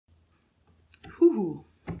Woohoo!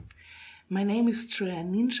 My name is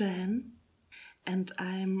Joan and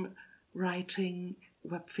I'm writing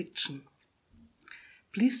web fiction.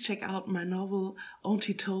 Please check out my novel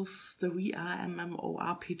Auntie Toast's the VR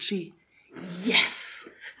MMORPG. Yes!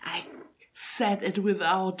 I said it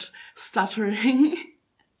without stuttering.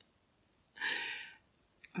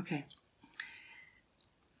 Okay.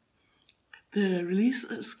 The release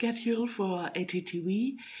schedule for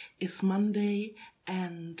ATTV is Monday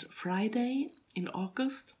and Friday in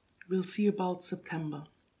August. We'll see about September.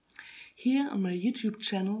 Here on my YouTube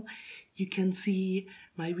channel you can see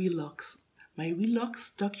my vlogs. My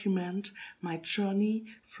vlogs document my journey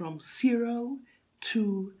from zero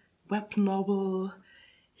to web novel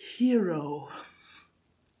hero.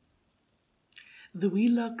 The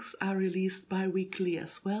vlogs are released bi-weekly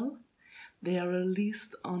as well. They are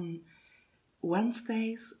released on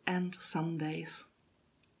Wednesdays and Sundays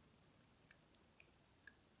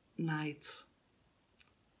nights.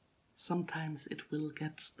 Sometimes it will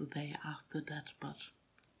get the day after that, but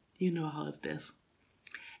you know how it is.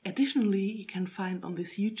 Additionally, you can find on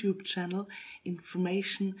this YouTube channel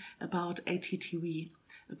information about ATTV,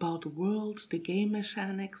 about the world, the game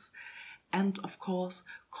mechanics, and of course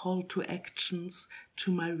call to actions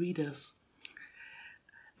to my readers.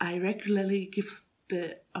 I regularly give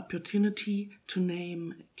the opportunity to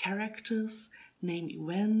name characters, name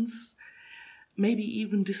events, maybe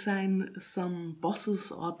even design some bosses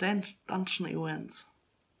or dungeon events.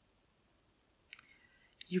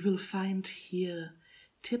 You will find here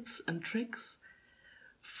tips and tricks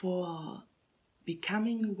for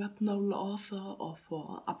becoming a web novel author or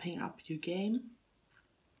for upping up your game.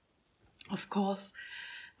 Of course,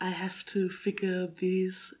 I have to figure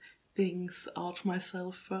these things out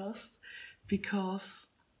myself first, because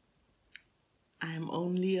I'm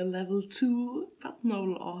only a level 2 web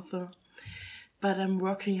novel author. But I'm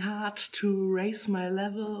working hard to raise my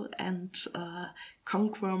level and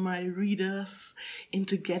conquer my readers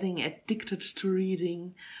into getting addicted to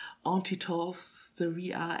reading Auntie Toast's the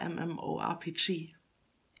VR MMORPG.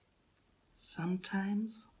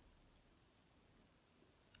 Sometimes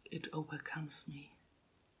it overcomes me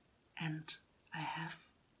and I have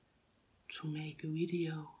to make a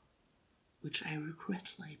video which I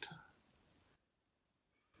regret later.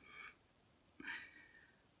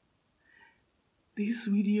 These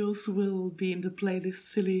videos will be in the playlist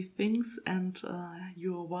Silly Things and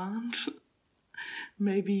You Want.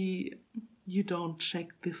 Maybe you don't check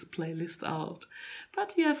this playlist out,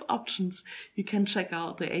 but you have options. You can check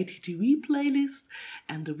out the ATTV playlist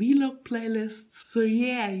and the vlog playlists. So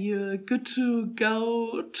yeah, you're good to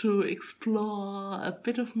go to explore a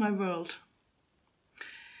bit of my world.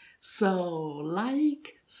 So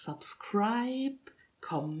like, subscribe,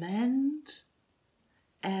 comment,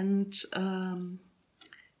 and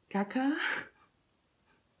Kaka.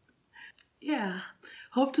 Yeah,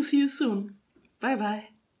 hope to see you soon. Bye bye.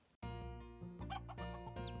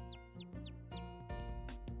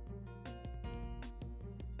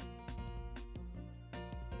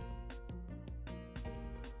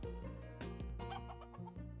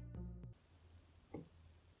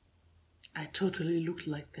 I totally look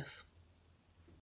like this.